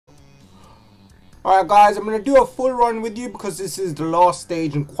Alright guys, I'm going to do a full run with you because this is the last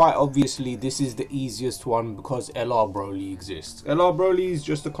stage, and quite obviously this is the easiest one because LR Broly exists. LR Broly is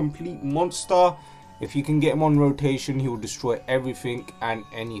just a complete monster. If you can get him on rotation, he will destroy everything and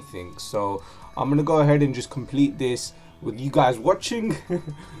anything. So I'm going to go ahead and just complete this with you guys watching.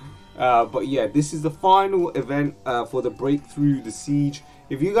 But yeah, this is the final event for the breakthrough, the siege.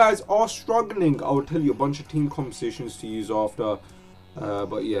 If you guys are struggling, I will tell you a bunch of team compositions to use after.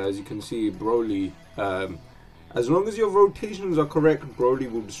 But yeah, as you can see, Broly, as long as your rotations are correct, Broly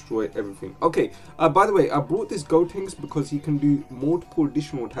will destroy everything. Okay, by the way, I brought this Gotenks because he can do multiple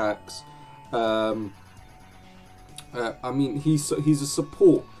additional attacks. I mean, he's a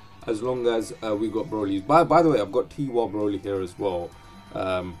support as long as we got Broly's. By the way, I've got TY Broly here as well,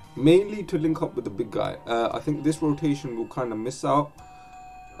 mainly to link up with the big guy. I think this rotation will kind of miss out,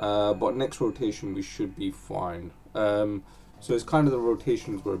 but next rotation we should be fine. So it's kind of the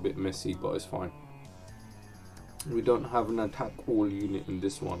rotations were a bit messy, but it's fine. We don't have an attack all unit in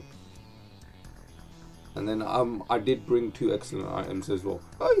this one. And then I did bring 2 excellent items as well.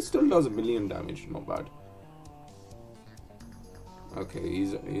 Oh, he still does 1,000,000 damage, not bad. Okay,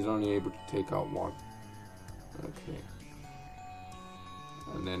 he's only able to take out 1. Okay.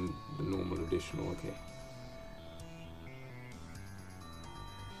 And then the normal additional, okay.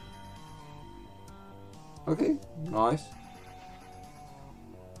 Okay, nice.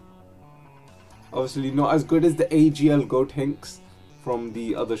 Obviously not as good as the AGL Gotenks from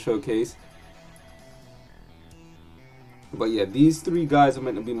the other showcase. But yeah, these 3 guys are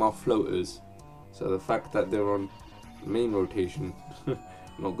meant to be my floaters. So the fact that they're on the main rotation,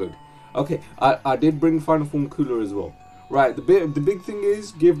 not good. Okay, I did bring Final Form Cooler as well. Right, the big thing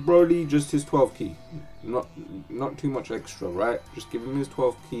is give Broly just his 12 key. Not too much extra, right? Just give him his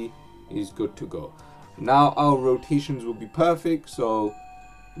 12 key, he's good to go. Now our rotations will be perfect, so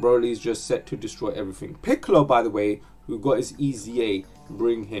Broly's just set to destroy everything. Piccolo, by the way, who got his EZA,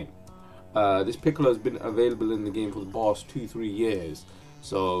 bring him. This Piccolo has been available in the game for the past 2-3 years.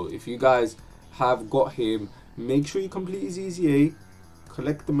 So if you guys have got him, make sure you complete his EZA,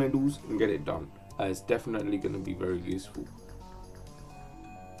 collect the medals, and get it done. It's definitely going to be very useful.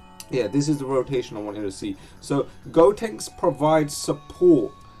 Yeah, this is the rotation I wanted to see. So Gotenks provides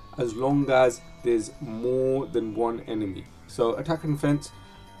support as long as there's more than 1 enemy. So attack and defense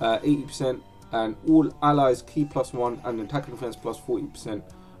 80%, and all allies key +1, and attack and defense plus 40%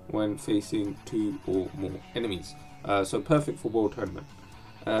 when facing 2 or more enemies. So perfect for World Tournament.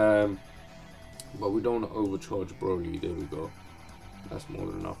 But we don't want to overcharge Broly. There we go. That's more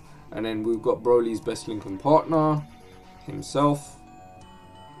than enough. And then we've got Broly's best linking partner himself.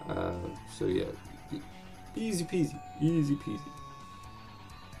 So yeah, easy peasy, easy peasy.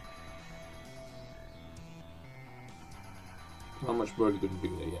 How much Broly gonna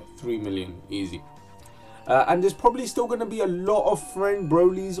do there? Yeah, 3 million, easy. And there's probably still gonna be a lot of friend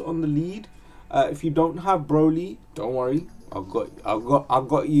Brolys on the lead. If you don't have Broly, don't worry. I've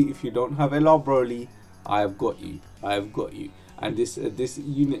got you. If you don't have LR Broly, I have got you. I have got you. And this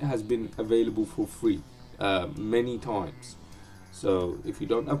unit has been available for free many times. So if you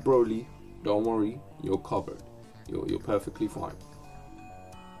don't have Broly, don't worry. You're covered. You're perfectly fine.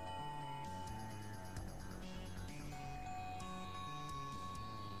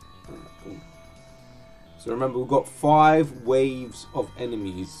 So remember, we've got 5 waves of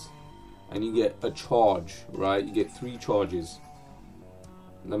enemies, and you get a charge, right? You get 3 charges.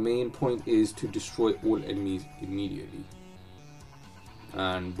 The main point is to destroy all enemies immediately,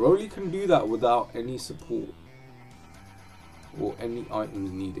 and Broly can do that without any support or any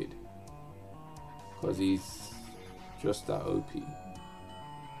items needed, because he's just that OP.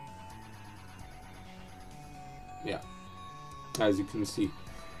 Yeah, as you can see.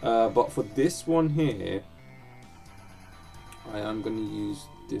 But for this one here, I am going to use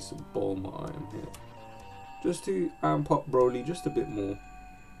this Bulma item here, just to amp up Broly just a bit more,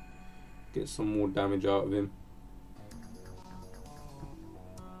 get some more damage out of him.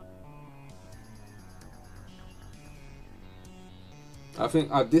 I think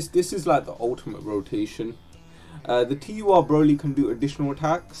this is like the ultimate rotation. The TUR Broly can do additional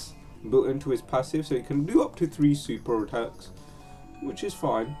attacks built into his passive, so he can do up to 3 super attacks, which is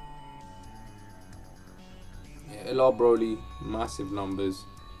fine. Yeah, LR Broly, massive numbers.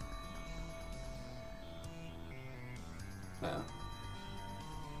 Yeah.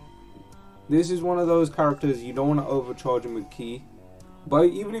 This is one of those characters you don't want to overcharge him with ki. But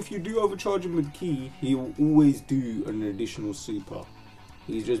even if you do overcharge him with ki, he will always do an additional super.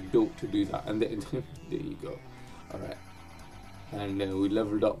 He's just built to do that. And then, there you go. Alright. And we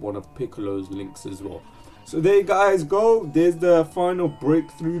leveled up one of Piccolo's links as well. So there you guys go. There's the final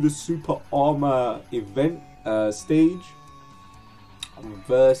breakthrough, the Super Armor event stage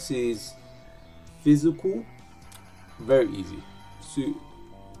versus physical. Very easy,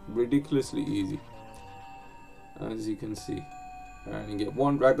 ridiculously easy, as you can see. And you get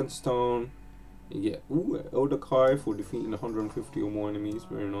 1 Dragon Stone. You get Elder Kai for defeating 150 or more enemies.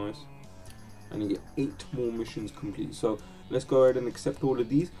 Very nice. And you get 8 more missions complete. So let's go ahead and accept all of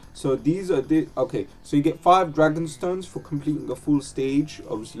these. So these are okay. So you get 5 Dragon Stones for completing a full stage.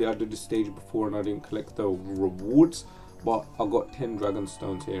 Obviously, I did this stage before and I didn't collect the rewards, but I got 10 Dragon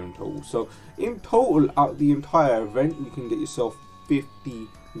Stones here in total. So in total, out the entire event, you can get yourself 50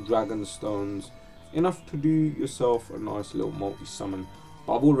 Dragon Stones, enough to do yourself a nice little multi-summon.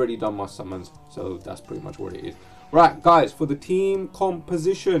 But I've already done my summons, so that's pretty much what it is. Right, guys, for the team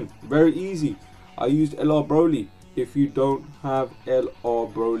composition, very easy. I used LR Broly. If you don't have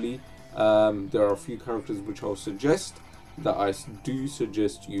LR Broly, there are a few characters which I'll suggest, that I do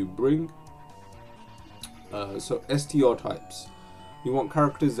suggest you bring. So STR types, you want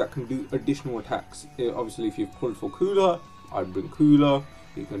characters that can do additional attacks. Obviously, if you've pulled for Cooler, I'd bring Cooler.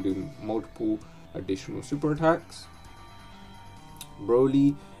 You can do multiple additional super attacks.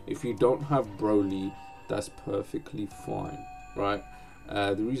 Broly, if you don't have Broly, that's perfectly fine, right?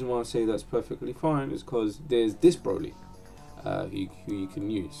 The reason why I say that's perfectly fine is because there's this Broly who you can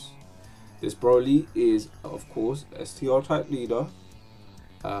use. This Broly is, of course, STR type leader,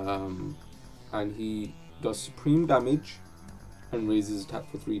 and he does supreme damage and raises attack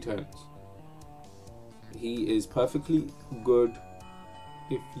for 3 turns. He is perfectly good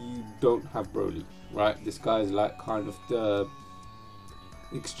if you don't have Broly, right? This guy is like kind of the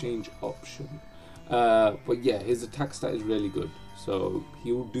exchange option, but yeah, his attack stat is really good, so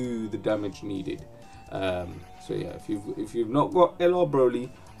he'll do the damage needed. So yeah, if you've not got LR Broly,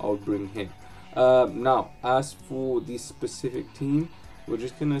 I'll bring him. Now, as for the specific team, we're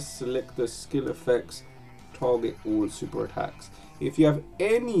just gonna select the skill effects, target all super attacks. If you have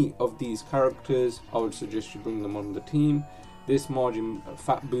any of these characters, I would suggest you bring them on the team. This Margin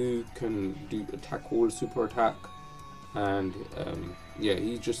Fat Boo can do attack all super attack, and yeah,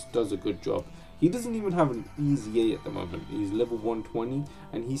 he just does a good job. He doesn't even have an easy A at the moment. He's level 120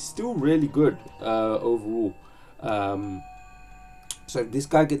 and he's still really good overall. So if this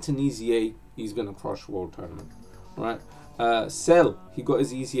guy gets an easy A, he's gonna crush World Tournament, right? Cell, he got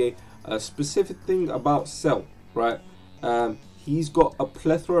his easy A. A specific thing about Cell, right? He's got a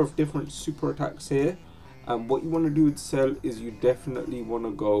plethora of different super attacks here, and what you want to do with Cell is you definitely want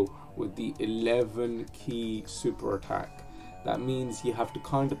to go with the 11 key super attack. That means you have to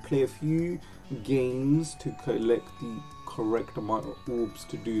kind of play a few games to collect the correct amount of orbs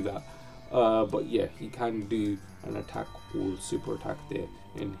to do that, but yeah, he can do an attack all super attack there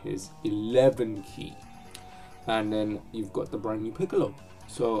in his 11 key. And then you've got the brand new Piccolo.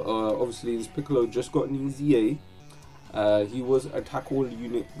 So obviously this Piccolo just got an easy A. He was attack all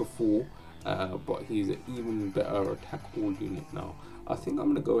unit before, but he's an even better attack all unit now. I think I'm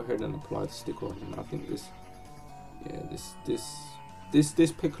gonna go ahead and apply the sticker on him. I think this, yeah,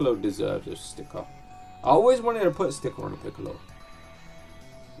 this Piccolo deserves a sticker. I always wanted to put a sticker on a Piccolo.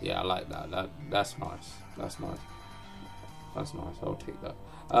 Yeah, I like that. That's nice. That's nice. That's nice. I'll take that.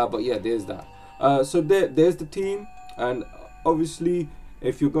 But yeah, there's that. So there's the team, and obviously,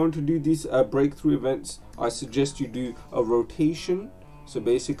 if you're going to do these breakthrough events, I suggest you do a rotation. So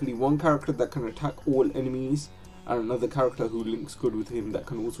basically, one character that can attack all enemies, and another character who links good with him that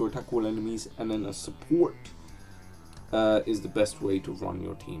can also attack all enemies, and then a support is the best way to run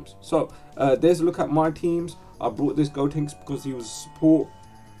your teams. So there's a look at my teams. I brought this Gotenks because he was a support.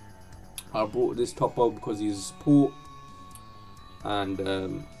 I brought this Toppo because he's a support,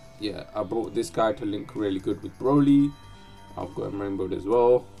 and yeah, I brought this guy to link really good with Broly. I've got him rainbowed as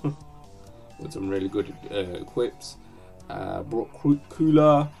well with some really good equips. Brought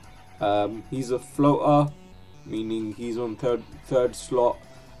Cooler. He's a floater, meaning he's on third slot,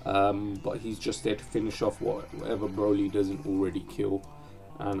 but he's just there to finish off whatever Broly doesn't already kill.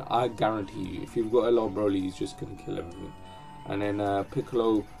 And I guarantee you, if you've got a lot of Broly, he's just gonna kill everything. And then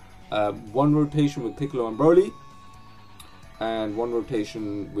Piccolo, one rotation with Piccolo and Broly, and one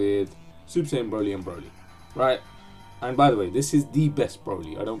rotation with Super Saiyan Broly and Broly, right? And by the way, this is the best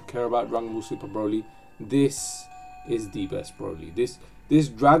Broly. I don't care about Dragon Ball Super Broly. This is the best Broly. This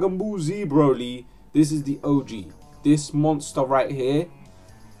Dragon Ball Z Broly, this is the OG. This monster right here,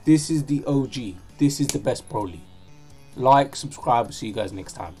 this is the OG. This is the best Broly. Like, subscribe, see you guys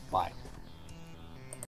next time. Bye.